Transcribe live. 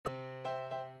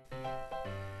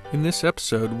In this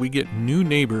episode, we get new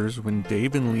neighbors when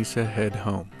Dave and Lisa head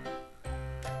home.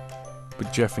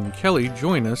 But Jeff and Kelly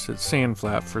join us at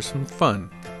Sandflat for some fun.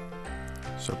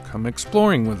 So come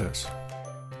exploring with us.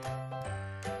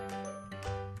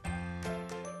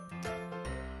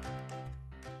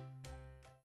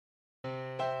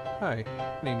 Hi,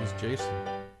 my name is Jason.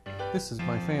 This is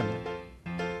my family,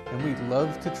 and we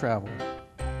love to travel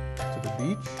to the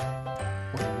beach,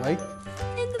 or the lake,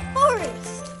 in the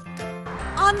forest,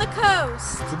 on the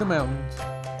coast, to the mountains,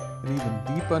 and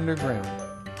even deep underground.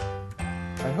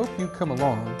 I hope you come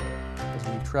along as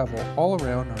we travel all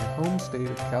around our home state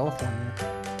of California,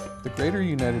 the greater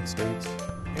United States,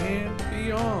 and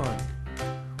beyond.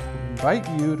 We invite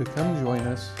you to come join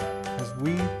us as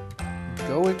we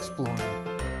go exploring.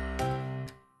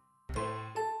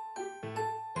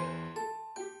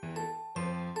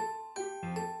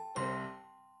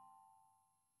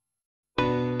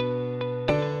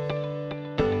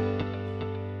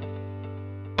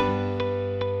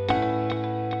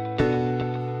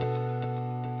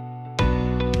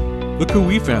 Look who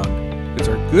we found. It's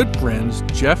our good friends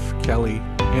Jeff, Kelly,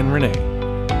 and Renee.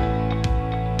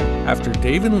 After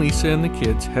Dave and Lisa and the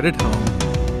kids headed home,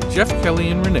 Jeff, Kelly,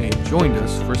 and Renee joined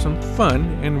us for some fun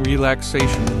and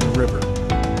relaxation in the river.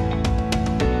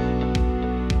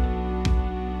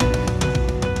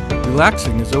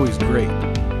 Relaxing is always great,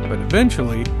 but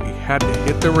eventually we had to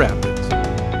hit the rapids.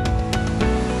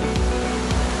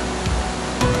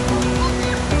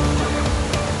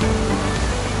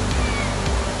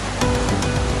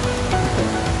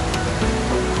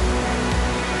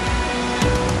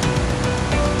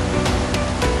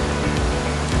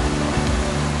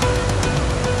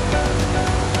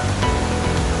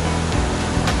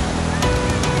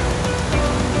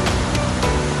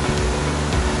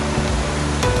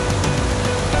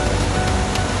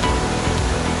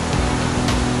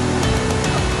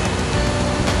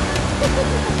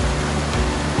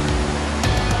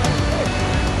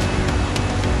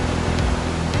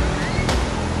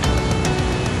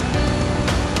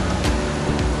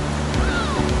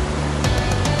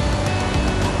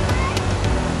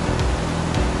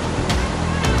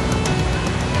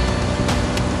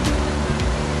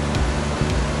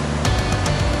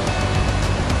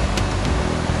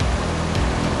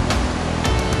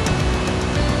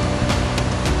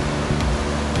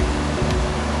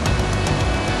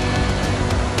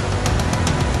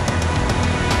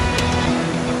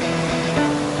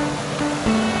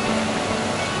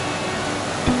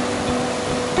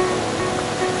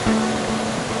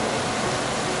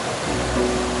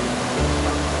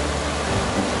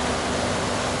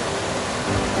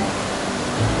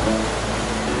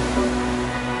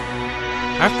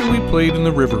 After we played in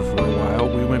the river for a while,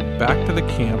 we went back to the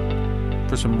camp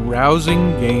for some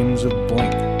rousing games of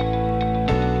blank.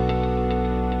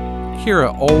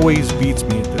 Kira always beats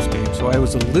me at this game, so I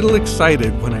was a little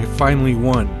excited when I finally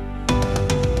won.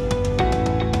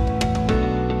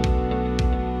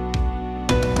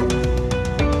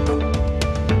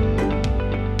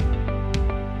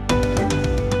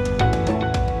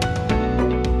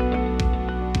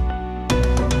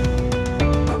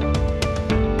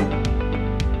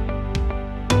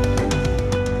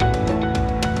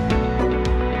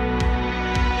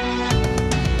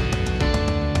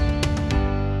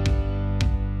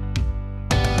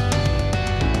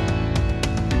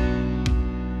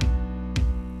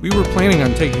 We were planning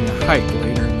on taking a hike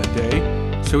later in the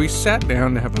day, so we sat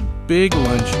down to have a big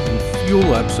lunch and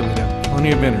fuel up so we'd have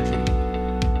plenty of energy.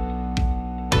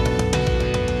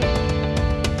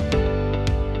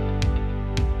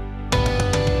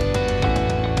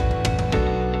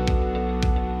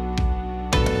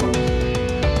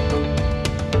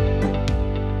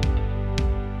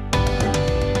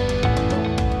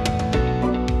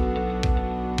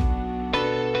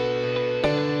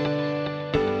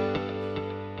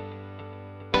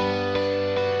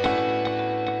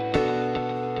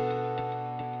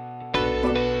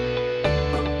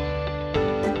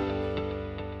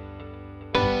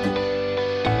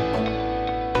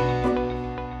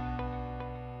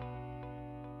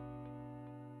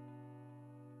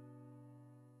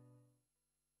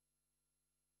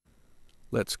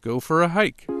 Let's go for a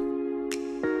hike.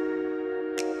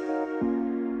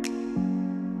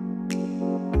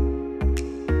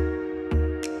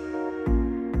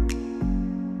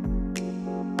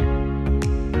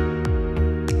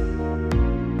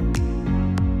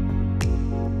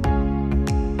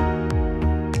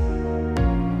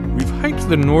 We've hiked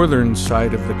the northern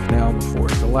side of the canal before,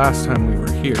 the last time we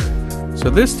were here, so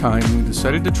this time we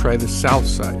decided to try the south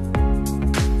side.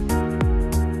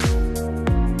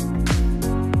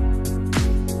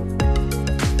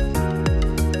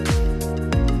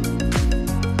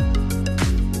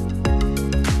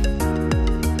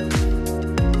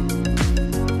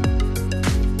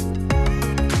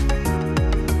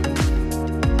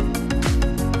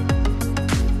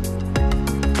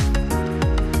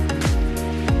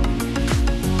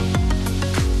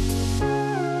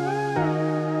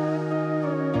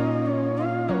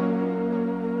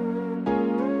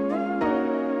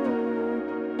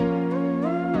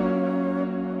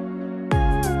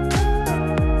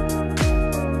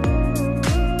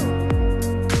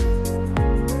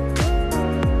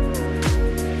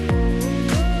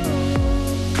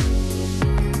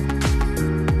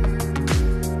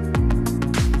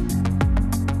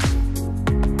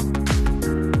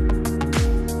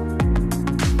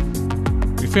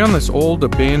 found this old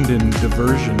abandoned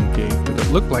diversion gate, but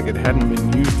it looked like it hadn't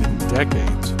been used in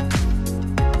decades.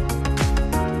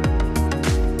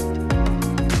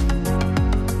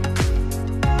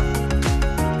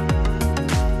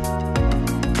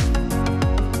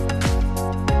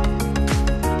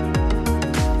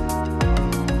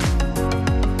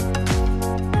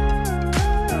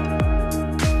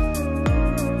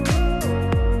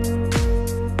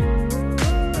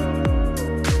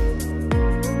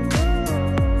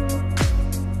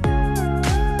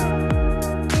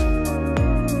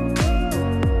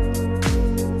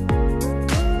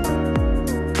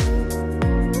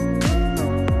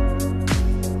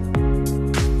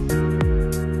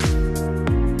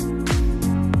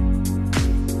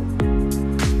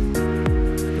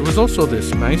 There was also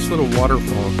this nice little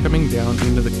waterfall coming down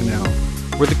into the canal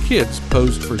where the kids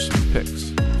posed for some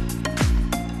pics.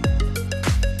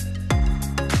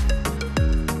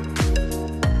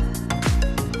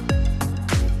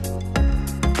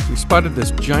 We spotted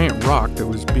this giant rock that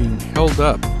was being held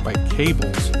up by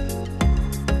cables.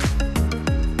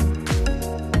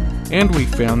 And we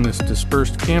found this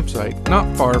dispersed campsite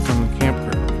not far from the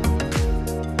campground.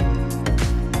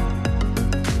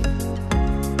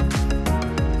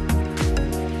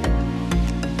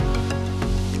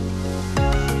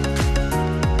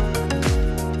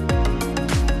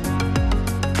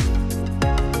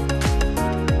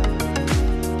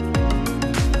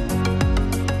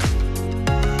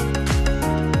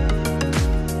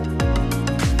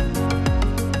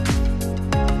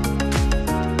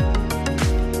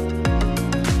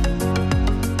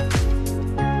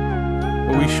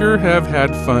 We sure have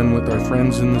had fun with our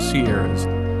friends in the Sierras,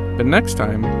 but next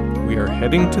time we are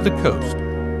heading to the coast.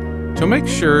 So make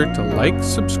sure to like,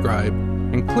 subscribe,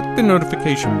 and click the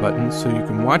notification button so you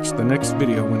can watch the next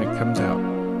video when it comes out.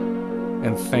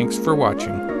 And thanks for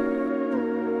watching.